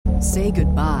Say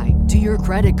goodbye to your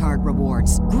credit card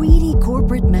rewards. Greedy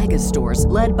corporate mega stores,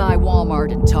 led by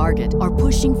Walmart and Target, are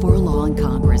pushing for a law in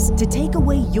Congress to take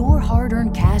away your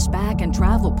hard-earned cash back and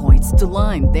travel points to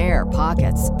line their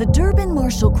pockets. The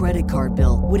Durbin-Marshall credit card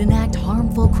bill would enact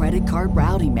harmful credit card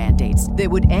routing mandates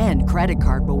that would end credit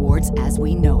card rewards as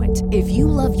we know it. If you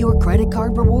love your credit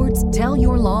card rewards, tell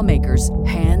your lawmakers,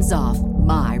 hands off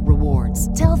my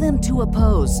rewards. Tell them to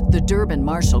oppose the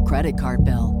Durbin-Marshall credit card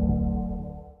bill.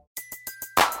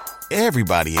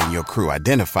 Everybody in your crew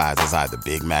identifies as either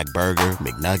Big Mac Burger,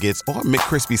 McNuggets, or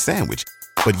McCrispy Sandwich.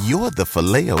 But you're the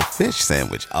Filet-O-Fish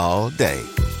Sandwich all day.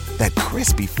 That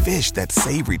crispy fish, that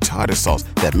savory tartar sauce,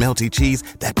 that melty cheese,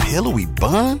 that pillowy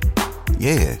bun.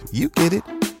 Yeah, you get it.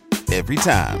 Every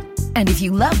time. And if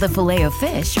you love the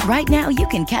Filet-O-Fish, right now you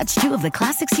can catch two of the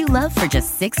classics you love for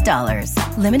just $6.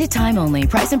 Limited time only.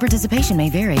 Price and participation may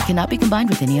vary. Cannot be combined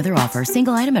with any other offer.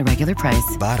 Single item at regular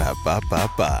price.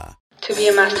 Ba-da-ba-ba-ba. To be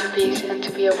a masterpiece and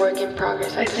to be a work in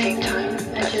progress at the same time.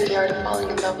 That's the art of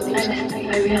falling in love with yourself.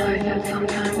 I realize that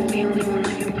sometimes the only one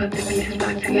that can put the pieces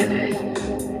back together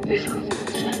is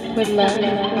yourself. With love.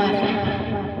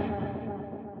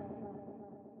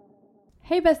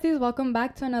 Hey besties, welcome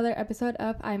back to another episode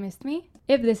of I Missed Me.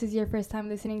 If this is your first time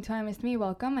listening to I Missed Me,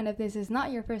 welcome. And if this is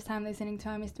not your first time listening to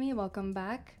I Missed Me, welcome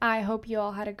back. I hope you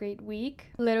all had a great week.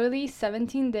 Literally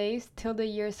 17 days till the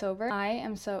year's over. I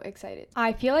am so excited.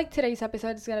 I feel like today's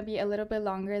episode is going to be a little bit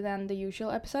longer than the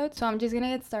usual episode, so I'm just going to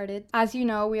get started. As you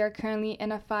know, we are currently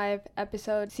in a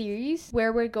 5-episode series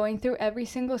where we're going through every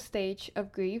single stage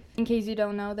of grief. In case you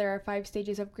don't know, there are 5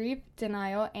 stages of grief: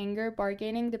 denial, anger,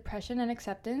 bargaining, depression, and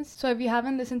acceptance. So if you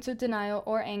haven't listened to denial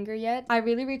or anger yet, I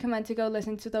really recommend to go listen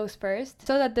to those first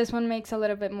so that this one makes a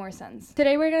little bit more sense.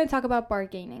 Today we're going to talk about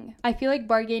bargaining. I feel like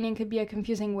bargaining could be a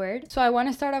confusing word, so I want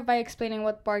to start off by explaining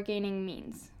what bargaining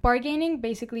means. Bargaining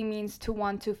basically means to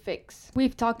want to fix.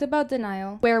 We've talked about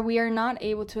denial, where we are not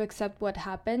able to accept what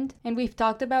happened, and we've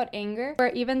talked about anger,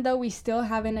 where even though we still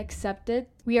haven't accepted,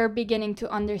 we are beginning to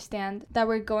understand that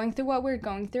we're going through what we're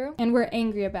going through and we're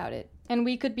angry about it. And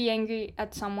we could be angry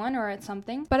at someone or at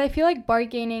something. But I feel like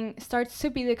bargaining starts to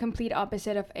be the complete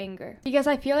opposite of anger. Because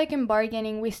I feel like in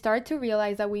bargaining, we start to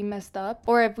realize that we messed up.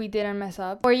 Or if we didn't mess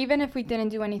up. Or even if we didn't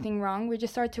do anything wrong, we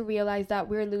just start to realize that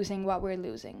we're losing what we're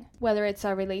losing. Whether it's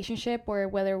a relationship or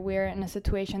whether we're in a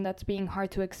situation that's being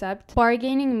hard to accept.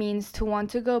 Bargaining means to want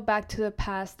to go back to the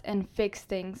past and fix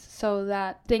things so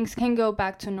that things can go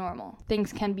back to normal.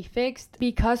 Things can be fixed.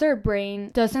 Because our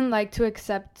brain doesn't like to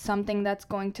accept something that's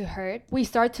going to hurt, we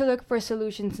start to look for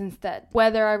solutions instead.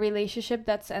 Whether our relationship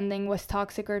that's ending was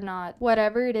toxic or not,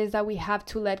 whatever it is that we have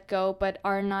to let go but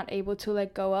are not able to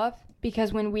let go of,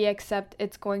 because when we accept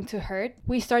it's going to hurt,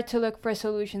 we start to look for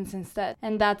solutions instead.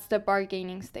 And that's the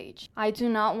bargaining stage. I do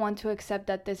not want to accept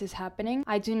that this is happening.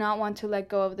 I do not want to let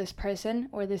go of this person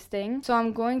or this thing. So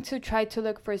I'm going to try to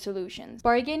look for solutions.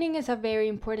 Bargaining is a very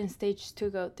important stage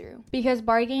to go through. Because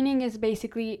bargaining is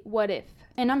basically what if.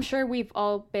 And I'm sure we've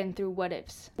all been through what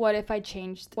ifs. What if I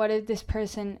changed? What if this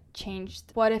person changed?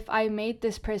 What if I made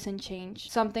this person change?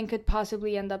 Something could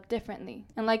possibly end up differently.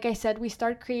 And like I said, we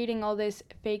start creating all these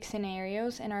fake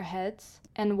scenarios in our heads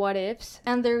and what ifs.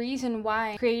 And the reason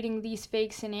why creating these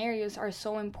fake scenarios are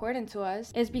so important to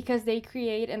us is because they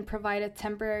create and provide a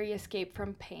temporary escape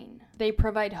from pain. They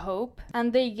provide hope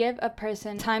and they give a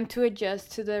person time to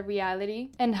adjust to the reality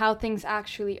and how things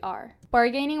actually are.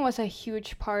 Bargaining was a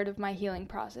huge part of my healing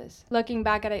process. Looking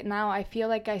back at it now, I feel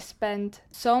like I spent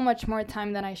so much more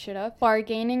time than I should have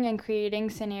bargaining and creating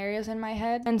scenarios in my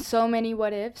head and so many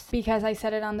what ifs, because I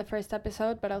said it on the first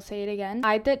episode, but I'll say it again.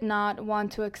 I did not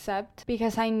want to accept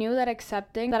because I knew that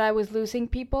accepting that I was losing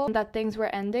people and that things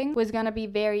were ending was gonna be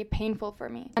very painful for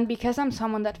me. And because I'm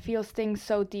someone that feels things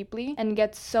so deeply and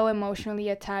gets so emotionally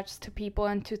attached to people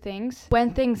and to things,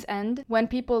 when things end, when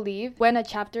people leave, when a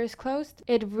chapter is closed,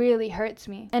 it really hurts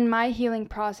me. And my healing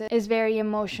process is very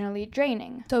emotionally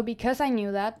draining. So because I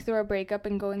knew that through a breakup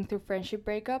and going through friendship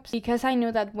breakups, because I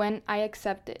knew that when I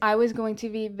accepted, I was going to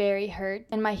be very hurt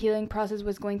and my healing process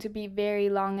was going to be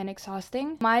very long and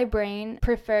exhausting, my brain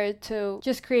preferred to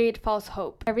just create false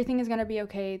hope. Everything is going to be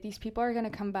okay. These people are going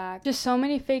to come back. Just so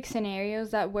many fake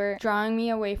scenarios that were drawing me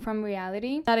away from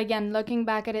reality that, again, looking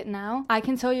back at it now, I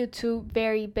can tell you 2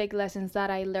 very big lessons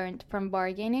that I learned from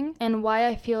bargaining and why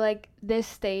I feel like this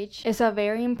stage is a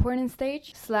very important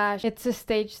stage / it's a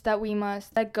stage that we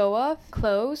must let go of,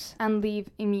 close, and leave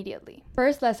immediately.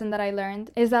 First lesson that I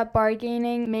learned is that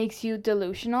bargaining makes you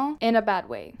delusional in a bad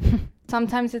way.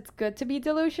 Sometimes it's good to be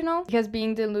delusional because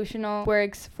being delusional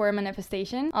works for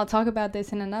manifestation. I'll talk about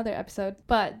this in another episode,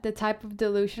 but the type of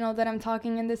delusional that I'm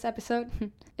talking in this episode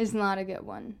is not a good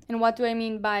one. And what do I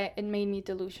mean by it made me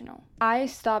delusional? I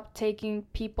stopped taking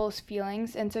people's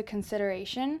feelings into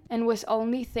consideration and was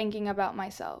only thinking about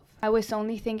myself. I was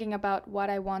only thinking about what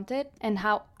I wanted and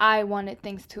how I wanted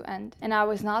things to end. And I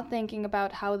was not thinking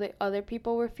about how the other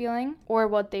people were feeling or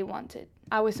what they wanted.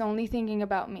 I was only thinking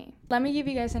about me. Let me give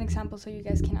you guys an example so you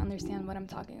guys can understand what I'm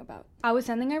talking about. I was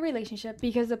ending a relationship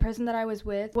because the person that I was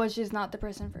with was just not the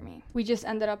person for me. We just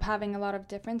ended up having a lot of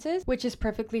differences, which is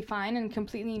perfectly fine and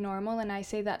completely normal, and I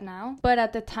say that now. But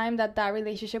at the time that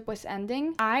relationship was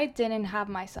ending, I didn't have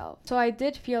myself. So I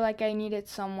did feel like I needed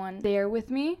someone there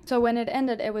with me. So when it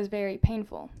ended, it was very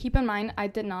painful. Keep in mind, I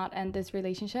did not end this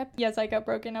relationship. Yes, I got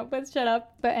broken up with, shut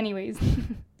up. But anyways.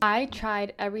 I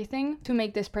tried everything to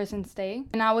make this person stay,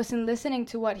 and I wasn't listening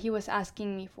to what he was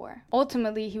asking me for.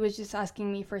 Ultimately, he was just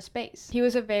asking me for space. He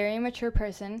was a very mature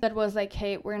person that was like,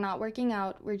 hey, we're not working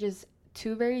out. We're just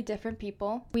two very different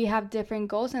people. We have different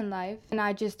goals in life, and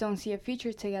I just don't see a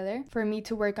future together. For me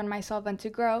to work on myself and to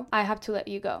grow, I have to let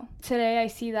you go. Today, I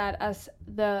see that as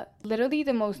literally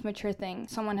the most mature thing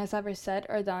someone has ever said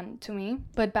or done to me.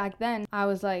 But back then, I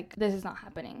was like, this is not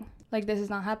happening. Like, this is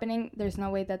not happening. There's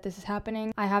no way that this is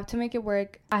happening. I have to make it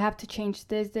work. I have to change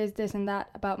this, and that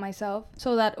about myself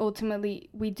so that ultimately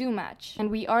we do match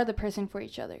and we are the person for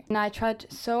each other. And I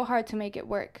tried so hard to make it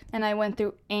work. And I went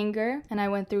through anger and I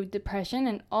went through depression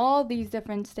and all these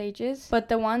different stages. But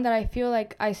the one that I feel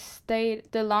like I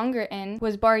stayed the longer in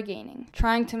was bargaining,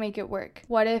 trying to make it work.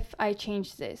 What if I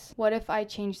change this? What if I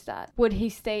change that? Would he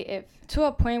stay if? To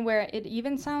a point where it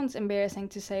even sounds embarrassing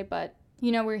to say, but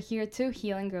you know, we're here to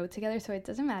heal and grow together, so it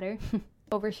doesn't matter.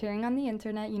 Oversharing on the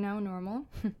internet, you know, normal.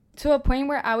 To a point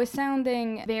where I was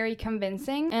sounding very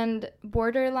convincing and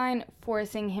borderline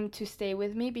forcing him to stay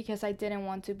with me because I didn't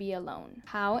want to be alone.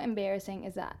 How embarrassing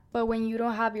is that? But when you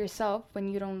don't have yourself,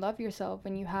 when you don't love yourself,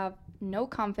 when you have no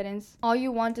confidence, all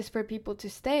you want is for people to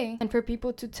stay and for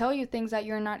people to tell you things that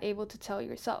you're not able to tell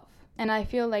yourself. And I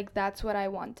feel like that's what I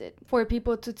wanted. For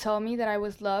people to tell me that I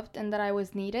was loved and that I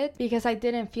was needed because I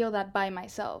didn't feel that by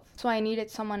myself. So I needed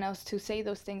someone else to say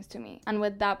those things to me. And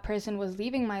when that person was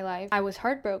leaving my life, I was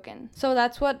heartbroken. So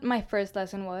that's what my first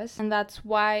lesson was. And that's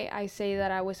why I say that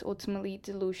I was ultimately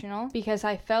delusional, because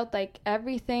I felt like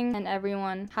everything and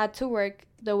everyone had to work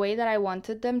the way that I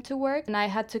wanted them to work, and I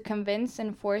had to convince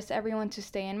and force everyone to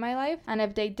stay in my life. And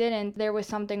if they didn't, there was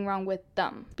something wrong with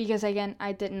them. Because again,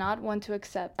 I did not want to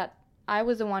accept that I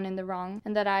was the one in the wrong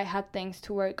and that I had things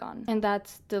to work on. And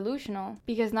that's delusional,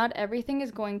 because not everything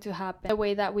is going to happen the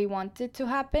way that we want it to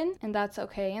happen, and that's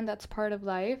okay, and that's part of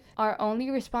life. Our only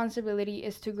responsibility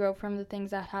is to grow from the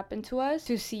things that happen to us,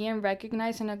 to see and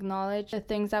recognize and acknowledge the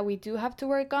things that we do have to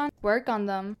work on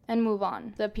them, and move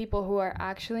on. The people who are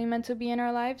actually meant to be in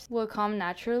our lives will come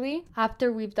naturally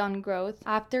after we've done growth,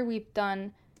 after we've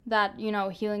done that, you know,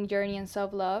 healing journey and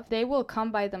self-love. They will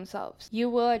come by themselves. You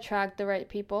will attract the right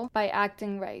people by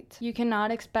acting right. You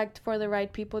cannot expect for the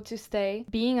right people to stay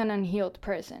being an unhealed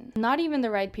person. Not even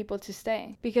the right people to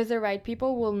stay, because the right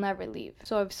people will never leave.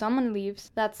 So if someone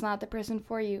leaves, that's not the person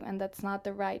for you, and that's not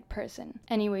the right person.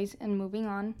 Anyways, and moving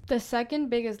on. The second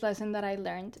biggest lesson that I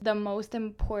learned, the most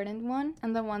important one,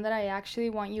 and the one that I actually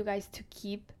want you guys to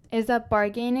keep, is that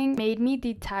bargaining made me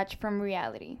detach from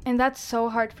reality. And that's so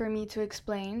hard for me to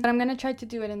explain, but I'm gonna try to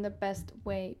do it in the best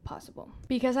way possible.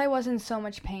 Because I was in so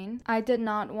much pain, I did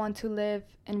not want to live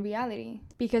in reality,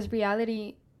 because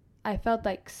reality, I felt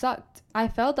like, sucked. I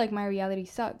felt like my reality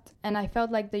sucked, and I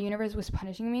felt like the universe was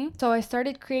punishing me. So I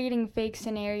started creating fake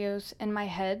scenarios in my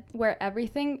head where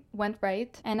everything went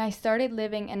right, and I started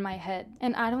living in my head.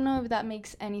 And I don't know if that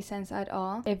makes any sense at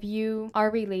all. If you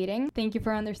are relating, thank you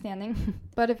for understanding.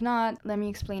 But if not, let me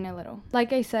explain a little.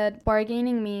 Like I said,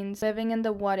 bargaining means living in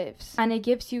the what ifs, and it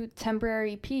gives you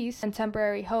temporary peace and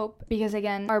temporary hope, because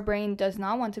again, our brain does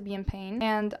not want to be in pain,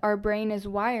 and our brain is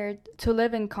wired to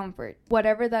live in comfort,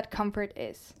 whatever that comfort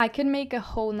is. I could make a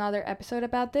whole nother episode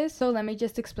about this, so let me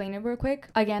just explain it real quick.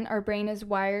 Again, our brain is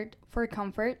wired for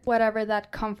comfort, whatever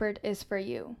that comfort is for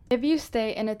you. If you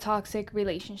stay in a toxic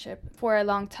relationship for a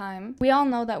long time, we all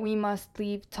know that we must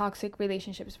leave toxic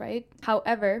relationships, right?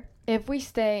 However, If we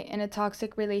stay in a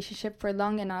toxic relationship for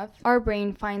long enough, our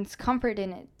brain finds comfort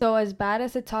in it. So as bad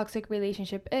as a toxic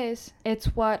relationship is,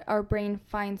 it's what our brain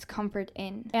finds comfort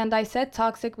in. And I said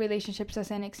toxic relationships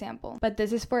as an example, but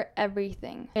this is for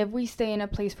everything. If we stay in a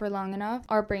place for long enough,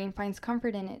 our brain finds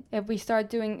comfort in it. If we start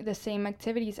doing the same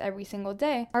activities every single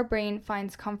day, our brain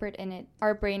finds comfort in it.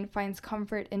 Our brain finds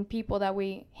comfort in people that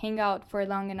we hang out for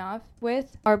long enough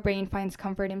with. Our brain finds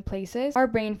comfort in places. Our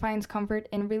brain finds comfort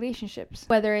in relationships.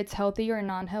 Whether it's healthy or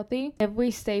non-healthy, if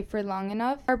we stay for long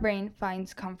enough, our brain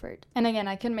finds comfort. And again,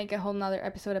 I can make a whole nother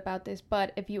episode about this,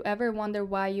 but if you ever wonder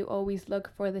why you always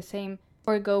look for the same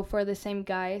or go for the same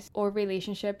guys or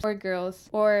relationships or girls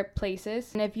or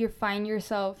places, and if you find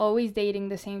yourself always dating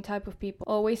the same type of people,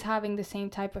 always having the same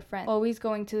type of friends, always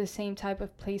going to the same type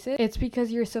of places, it's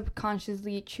because you're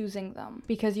subconsciously choosing them,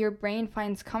 because your brain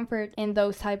finds comfort in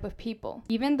those type of people.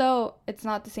 Even though it's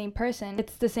not the same person,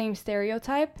 it's the same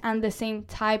stereotype and the same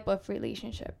type of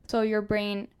relationship. So your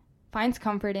brain finds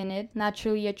comfort in it,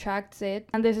 naturally attracts it,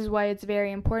 and this is why it's very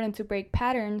important to break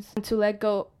patterns and to let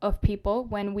go of people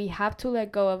when we have to let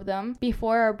go of them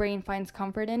before our brain finds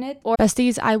comfort in it. Or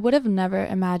besties, I would have never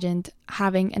imagined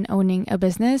having and owning a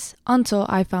business until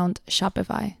I found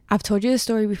Shopify. I've told you the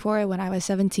story before. When I was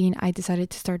 17, I decided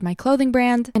to start my clothing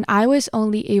brand, and I was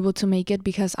only able to make it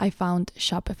because I found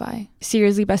Shopify.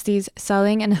 Seriously, besties,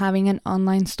 selling and having an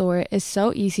online store is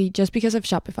so easy just because of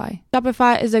Shopify.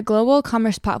 Shopify is a global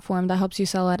commerce platform that helps you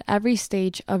sell at every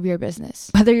stage of your business.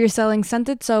 Whether you're selling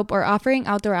scented soap or offering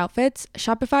outdoor outfits,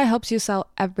 Shopify helps you sell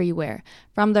everywhere.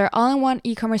 From their all-in-one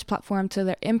e-commerce platform to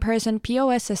their in-person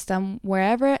POS system,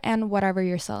 wherever and whatever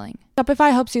you're selling.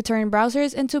 Shopify helps you turn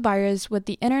browsers into buyers with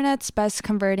the internet's best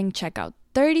converting checkout.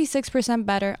 36%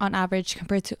 better on average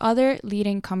compared to other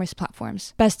leading commerce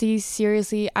platforms. Besties,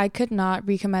 seriously, I could not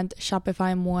recommend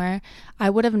Shopify more. I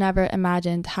would have never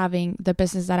imagined having the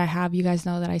business that I have. You guys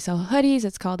know that I sell hoodies.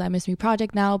 It's called I Miss Me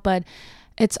Project now, but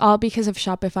it's all because of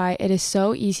Shopify. It is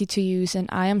so easy to use, and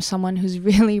I am someone who's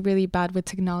really bad with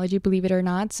technology, believe it or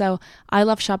not. So I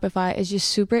love Shopify. It's just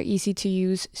super easy to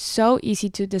use, so easy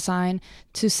to design,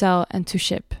 to sell, and to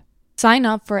ship. Sign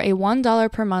up for a $1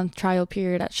 per month trial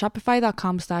period at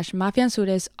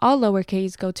shopify.com/mafiansures, all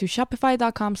lowercase. Go to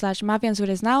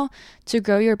shopify.com/mafiansures now to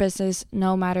grow your business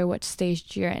no matter what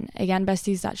stage you're in. Again,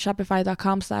 besties, at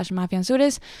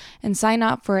shopify.com/mafiansures and sign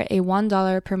up for a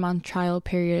 $1 per month trial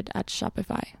period at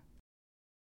Shopify.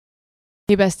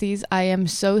 Hey besties, I am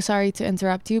so sorry to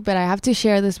interrupt you, but I have to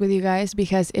share this with you guys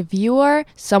because if you are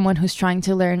someone who's trying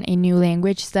to learn a new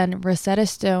language, then Rosetta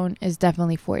Stone is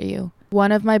definitely for you.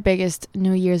 One of my biggest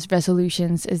New Year's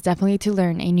resolutions is definitely to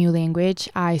learn a new language.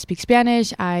 I speak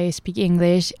Spanish, I speak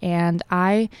English, and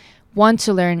I want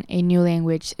to learn a new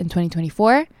language in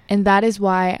 2024. And that is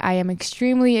why I am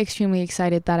extremely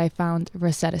excited that I found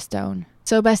Rosetta Stone.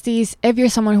 So besties, if you're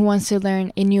someone who wants to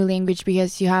learn a new language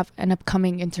because you have an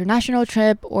upcoming international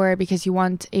trip, or because you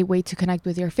want a way to connect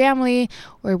with your family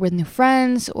or with new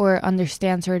friends, or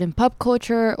understand certain pop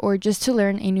culture, or just to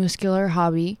learn a new skill or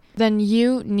hobby, then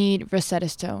you need Rosetta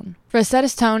Stone. Rosetta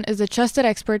Stone is a trusted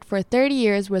expert for 30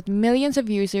 years with millions of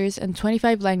users and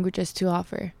 25 languages to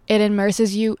offer. It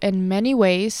immerses you in many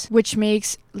ways, which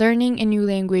makes learning a new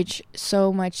language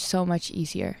so much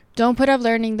easier. Don't put off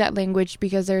learning that language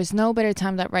because there is no better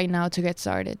time than right now to get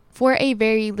started. For a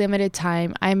very limited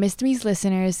time, I Missed Me's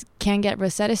listeners can get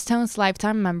Rosetta Stone's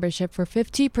lifetime membership for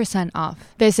 50%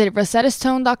 off. Visit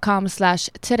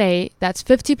rosettastone.com/today. That's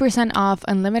 50% off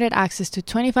unlimited access to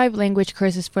 25 language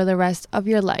courses for the rest of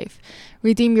your life.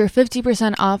 Redeem your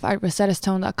 50% off at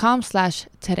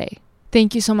rosettastone.com/today.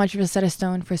 Thank you so much, Rosetta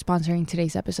Stone, for sponsoring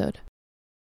today's episode.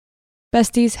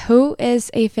 Besties, who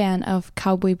is a fan of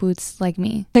cowboy boots like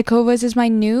me? Tecovas is my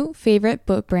new favorite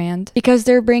boot brand because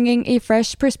they're bringing a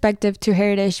fresh perspective to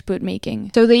heritage boot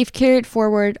making. So they've carried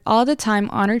forward all the time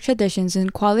honored traditions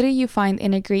and quality you find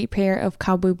in a great pair of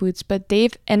cowboy boots, but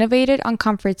they've innovated on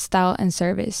comfort, style, and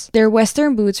service. Their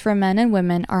Western boots for men and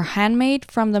women are handmade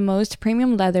from the most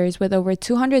premium leathers with over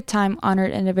 200 time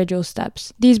honored individual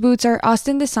steps. These boots are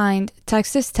Austin designed,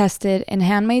 Texas tested, and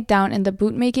handmade down in the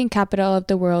boot making capital of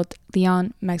the world,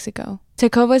 Leon, Mexico.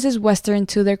 Tecovas is Western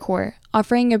to their core,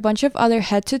 offering a bunch of other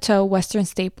head-to-toe Western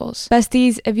staples.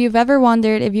 Besties, if you've ever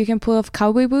wondered if you can pull off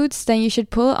cowboy boots, then you should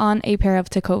pull on a pair of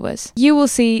Tecovas. You will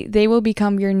see they will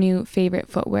become your new favorite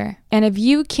footwear. And if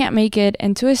you can't make it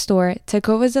into a store,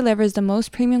 Tecovas delivers the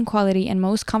most premium quality and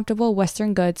most comfortable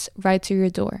Western goods right to your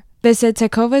door. Visit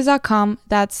tecovas.com,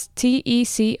 that's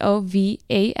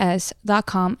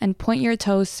TECOVAS.com, and point your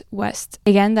toes west.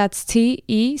 Again, that's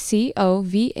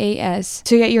TECOVAS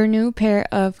to get your new pair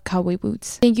of cowboy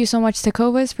boots. Thank you so much,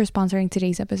 Tecovas, for sponsoring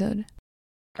today's episode.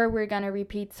 or we're gonna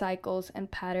repeat cycles and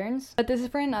patterns. But this is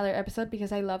for another episode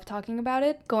because I love talking about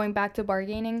it. Going back to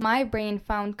bargaining, my brain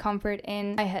found comfort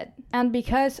in my head. And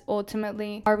because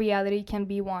ultimately our reality can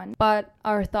be one, but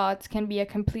our thoughts can be a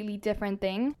completely different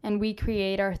thing, and we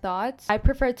create our thoughts, I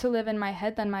prefer to live in my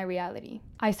head than my reality.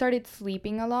 I started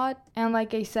sleeping a lot, and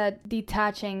like I said,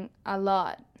 detaching a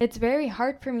lot. It's very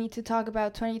hard for me to talk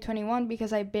about 2021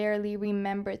 because I barely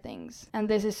remember things. And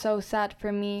this is so sad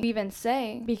for me to even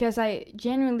say, because I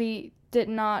genuinely did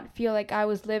not feel like I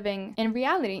was living in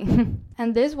reality.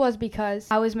 And this was because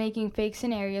I was making fake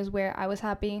scenarios where I was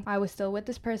happy, I was still with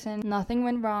this person, nothing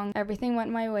went wrong, everything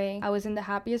went my way, I was in the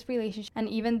happiest relationship. And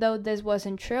even though this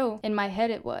wasn't true, in my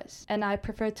head it was. And I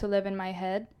prefer to live in my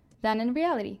head than in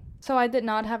reality. So I did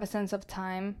not have a sense of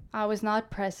time. I was not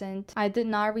present. I did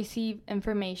not receive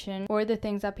information or the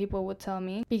things that people would tell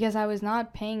me because I was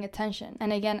not paying attention.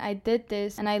 And again, I did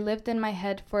this and I lived in my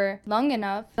head for long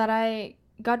enough that I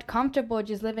got comfortable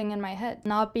just living in my head,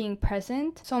 not being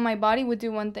present. So my body would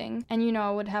do one thing, and I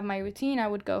would have my routine. I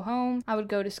would go home, I would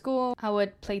go to school, I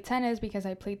would play tennis because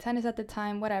I played tennis at the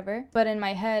time, whatever. But in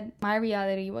my head, my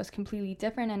reality was completely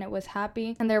different and it was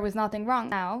happy and there was nothing wrong.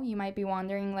 Now, you might be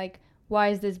wondering, like, why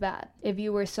is this bad? If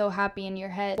you were so happy in your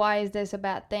head, why is this a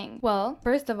bad thing? Well,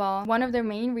 first of all, one of the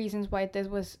main reasons why this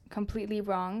was completely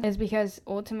wrong is because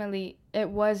ultimately it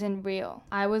wasn't real.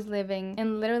 I was living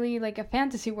in literally like a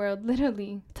fantasy world,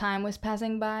 literally. Time was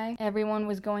passing by, everyone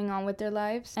was going on with their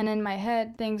lives, and in my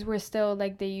head, things were still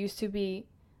like they used to be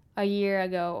a year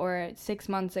ago or 6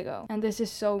 months ago. And this is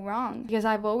so wrong because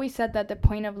I've always said that the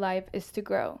point of life is to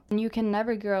grow. And you can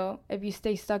never grow if you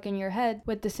stay stuck in your head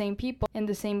with the same people in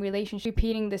the same relationship,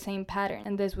 repeating the same pattern.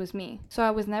 And this was me. So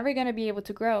I was never going to be able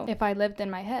to grow if I lived in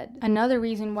my head. Another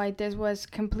reason why this was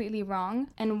completely wrong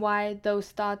and why those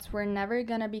thoughts were never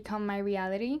going to become my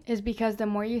reality is because the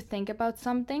more you think about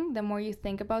something, the more you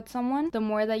think about someone, the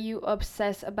more that you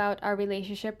obsess about a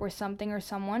relationship or something or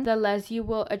someone, the less you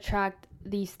will attract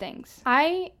these things.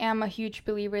 I am a huge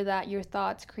believer that your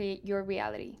thoughts create your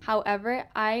reality. However,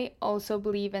 I also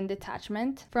believe in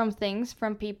detachment from things,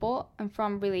 from people, and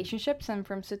from relationships and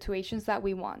from situations that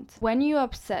we want. When you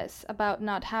obsess about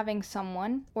not having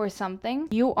someone or something,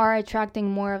 you are attracting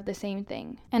more of the same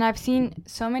thing. And I've seen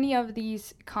so many of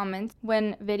these comments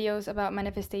when videos about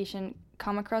manifestation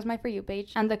come across my For You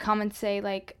page, and the comments say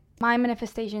like, my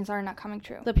manifestations are not coming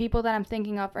true. The people that I'm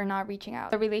thinking of are not reaching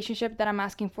out. The relationship that I'm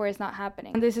asking for is not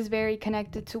happening. And this is very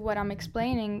connected to what I'm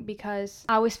explaining because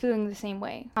I was feeling the same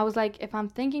way. I was like, if I'm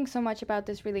thinking so much about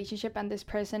this relationship and this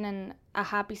person and a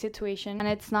happy situation and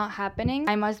it's not happening,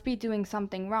 I must be doing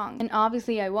something wrong. And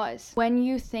obviously I was. When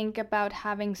you think about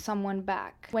having someone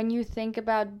back, when you think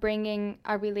about bringing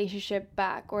a relationship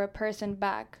back or a person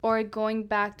back or going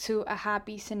back to a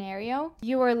happy scenario,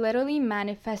 you are literally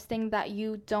manifesting that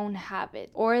you don't have it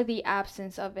or the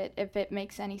absence of it, if it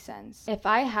makes any sense. If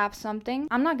I have something,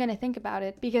 I'm not gonna think about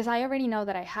it because I already know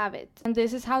that I have it. And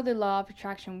this is how the law of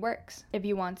attraction works. If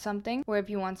you want something or if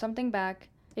you want something back,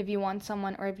 if you want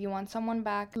someone or if you want someone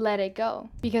back, let it go.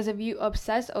 Because if you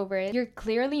obsess over it, you're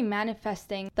clearly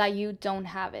manifesting that you don't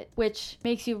have it, which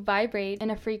makes you vibrate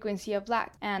in a frequency of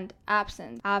lack and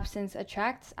absence. Absence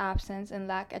attracts absence and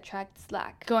lack attracts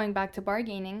lack. Going back to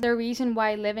bargaining, the reason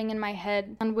why living in my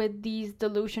head and with these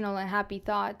delusional and happy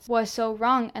thoughts was so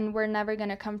wrong and were never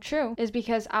gonna come true is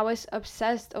because I was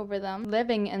obsessed over them,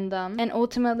 living in them, and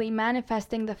ultimately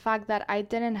manifesting the fact that I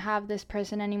didn't have this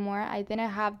person anymore, I didn't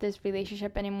have this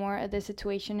relationship anymore, or this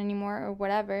situation anymore, or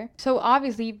whatever. So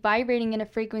obviously vibrating in a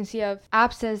frequency of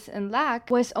absence and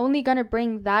lack was only gonna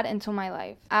bring that into my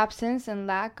life. Absence and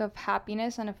lack of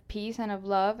happiness and of peace and of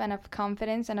love and of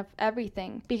confidence and of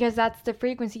everything, because that's the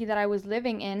frequency that I was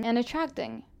living in and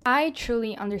attracting. I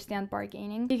truly understand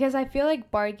bargaining because I feel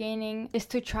like bargaining is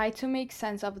to try to make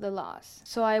sense of the loss.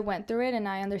 So I went through it and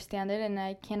I understand it and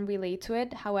I can relate to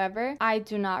it. However, I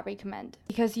do not recommend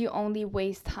because you only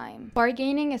waste time.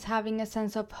 Bargaining is having a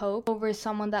sense of hope over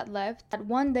someone that left, that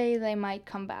one day they might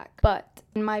come back. But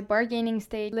my bargaining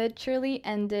stage literally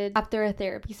ended after a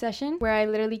therapy session where I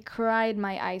literally cried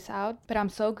my eyes out, but I'm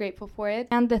so grateful for it.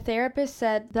 And the therapist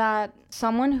said that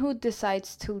someone who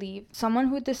decides to leave, someone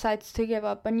who decides to give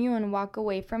up on you and walk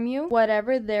away from you,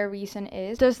 whatever their reason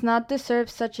is, does not deserve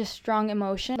such a strong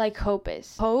emotion like hope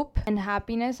is. Hope and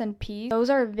happiness and peace, those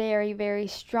are very, very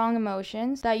strong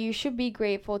emotions that you should be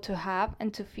grateful to have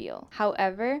and to feel.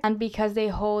 However, and because they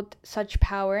hold such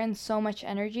power and so much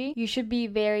energy, you should be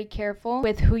very careful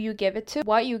with who you give it to,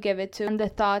 what you give it to, and the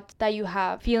thought that you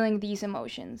have feeling these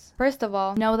emotions. First of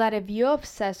all, know that if you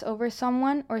obsess over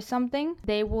someone or something,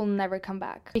 they will never come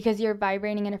back, because you're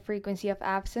vibrating in a frequency of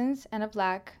absence and of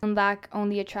lack, and lack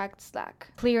only attracts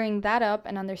lack. Clearing that up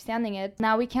and understanding it,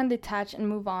 now we can detach and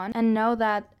move on and know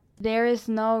that there is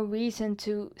no reason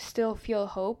to still feel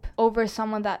hope over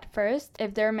someone that first,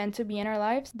 if they're meant to be in our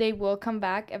lives, they will come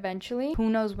back eventually.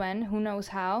 Who knows when, who knows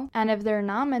how. And if they're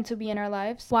not meant to be in our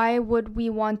lives, why would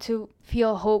we want to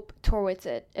feel hope towards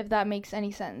it, if that makes any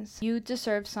sense? You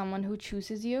deserve someone who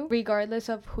chooses you, regardless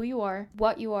of who you are,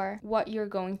 what you're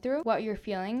going through, what you're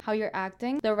feeling, how you're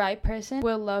acting. The right person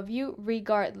will love you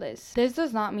regardless. This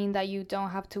does not mean that you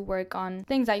don't have to work on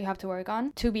things that you have to work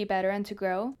on to be better and to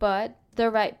grow, but the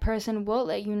right person will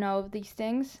let you know of these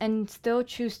things and still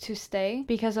choose to stay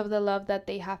because of the love that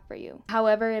they have for you.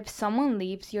 However, if someone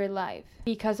leaves your life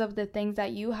because of the things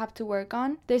that you have to work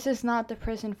on, this is not the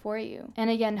person for you. And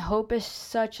again, hope is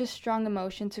such a strong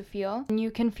emotion to feel. And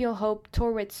you can feel hope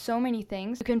towards so many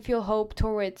things. You can feel hope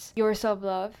towards your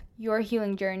self-love, your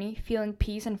healing journey, feeling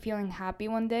peace and feeling happy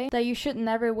one day, that you should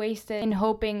never waste it in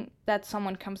hoping that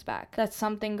someone comes back, that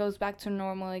something goes back to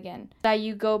normal again, that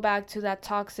you go back to that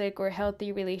toxic or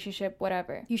healthy relationship,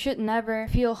 whatever. You should never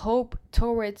feel hope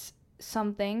towards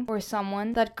something or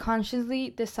someone that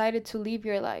consciously decided to leave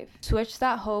your life. Switch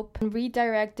that hope and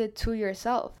redirect it to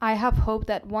yourself. I have hope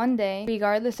that one day,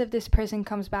 regardless if this person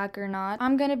comes back or not,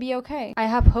 I'm gonna be okay. I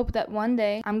have hope that one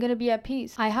day I'm gonna be at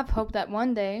peace. I have hope that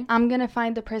one day I'm gonna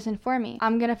find the person for me.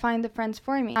 I'm gonna find the friends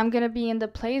for me. I'm gonna be in the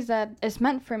place that is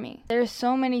meant for me. There's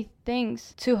so many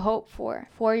things to hope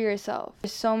for yourself.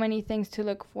 There's so many things to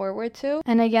look forward to.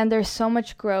 And again, there's so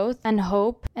much growth and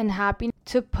hope and happiness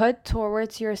to put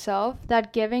towards yourself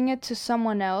that giving it to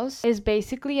someone else is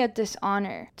basically a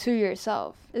dishonor to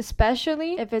yourself,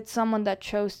 especially if it's someone that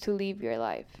chose to leave your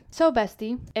life. So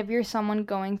bestie, if you're someone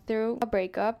going through a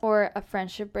breakup or a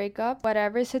friendship breakup,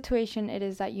 whatever situation it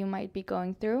is that you might be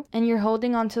going through, and you're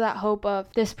holding on to that hope of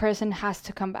this person has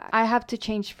to come back. I have to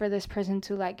change for this person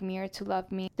to like me or to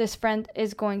love me. This friend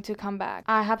is going to come back.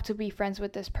 I have to be friends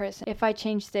with this person. If I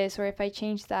change this or if I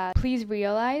change that, please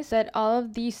realize that all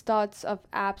of these thoughts of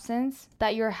absence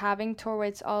that you're having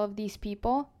towards all of these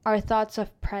people are thoughts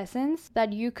of presence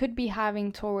that you could be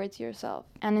having towards yourself.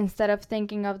 And instead of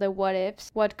thinking of the what ifs,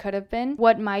 what could have been,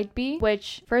 what might be,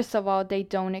 which first of all, they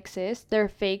don't exist. They're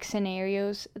fake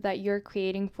scenarios that you're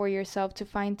creating for yourself to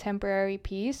find temporary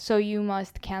peace. So you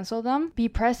must cancel them. Be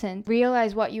present.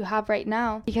 Realize what you have right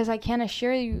now, because I can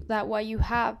assure you that what you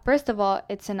have, first of all,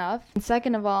 it's enough. And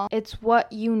second of all, it's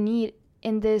what you need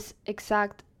in this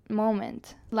exact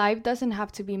moment. Life doesn't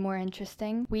have to be more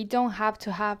interesting. We don't have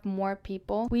to have more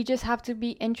people. We just have to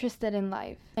be interested in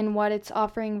life and what it's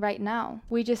offering right now.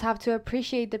 We just have to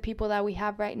appreciate the people that we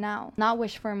have right now. Not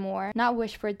wish for more, not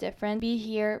wish for different. Be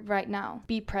here right now.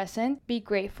 Be present. Be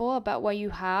grateful about what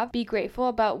you have. Be grateful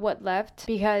about what left,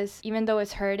 because even though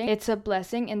it's hurting, it's a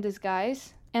blessing in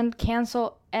disguise. And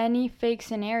cancel any fake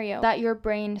scenario that your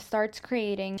brain starts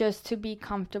creating just to be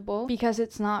comfortable, because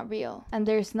it's not real. And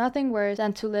there's nothing worse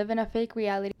than to live in a fake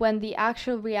reality when the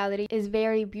actual reality is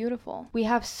very beautiful. We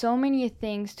have so many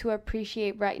things to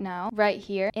appreciate right now, right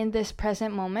here, in this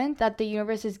present moment that the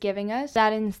universe is giving us,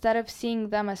 that instead of seeing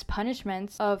them as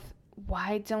punishments of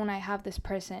why don't I have this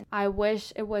person? I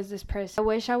wish it was this person. I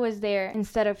wish I was there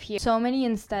instead of here. So many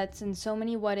insteads and so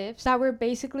many what ifs that we're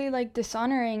basically like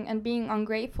dishonoring and being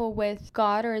ungrateful with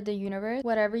God or the universe,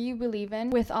 whatever you believe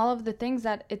in, with all of the things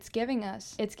that it's giving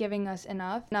us. It's giving us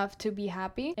enough to be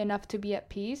happy, enough to be at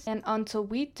peace. And until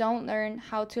we don't learn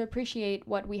how to appreciate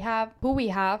what we have, who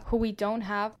we don't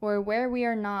have, or where we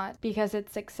are not, because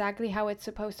it's exactly how it's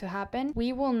supposed to happen,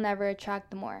 we will never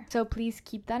attract more. So please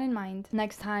keep that in mind.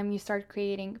 Next time you start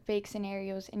creating fake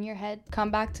scenarios in your head,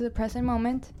 come back to the present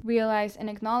moment, realize and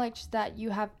acknowledge that you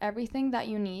have everything that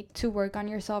you need to work on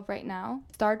yourself right now.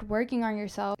 Start working on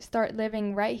yourself. Start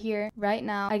living right here, right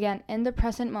now, again, in the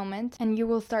present moment, and you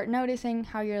will start noticing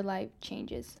how your life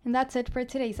changes. And that's it for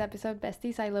today's episode,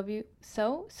 besties. I love you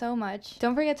so much.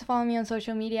 Don't forget to follow me on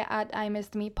social media at I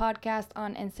Missed Me Podcast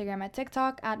on Instagram and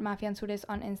TikTok, at Mafianzures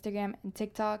on Instagram and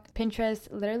TikTok, Pinterest,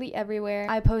 literally everywhere.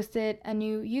 I posted a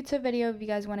new YouTube video if you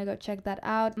guys want to go check that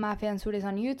out. Mafianzures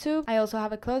on YouTube. I also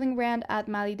have a clothing brand at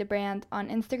Mali the Brand on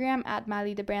Instagram, at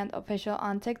Mali the Brand Official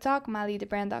on TikTok,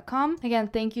 malithebrand.com. Again,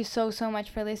 thank you so much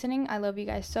for listening. I love you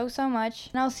guys so much,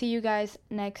 and I'll see you guys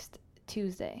next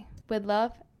Tuesday. With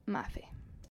love, Mafi.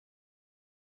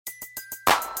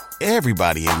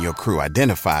 Everybody in your crew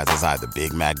identifies as either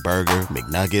Big Mac Burger,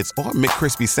 McNuggets, or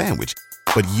McCrispy Sandwich.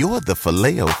 But you're the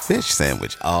Filet-O-Fish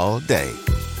Sandwich all day.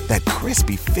 That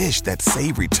crispy fish, that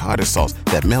savory tartar sauce,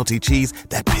 that melty cheese,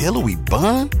 that pillowy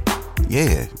bun.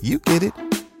 Yeah, you get it.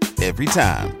 Every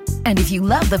time. And if you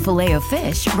love the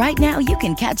Filet-O-Fish, right now you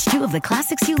can catch two of the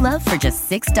classics you love for just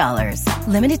 $6.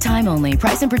 Limited time only.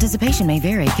 Price and participation may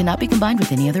vary. Cannot be combined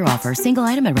with any other offer. Single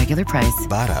item at regular price.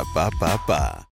 Ba-da-ba-ba-ba.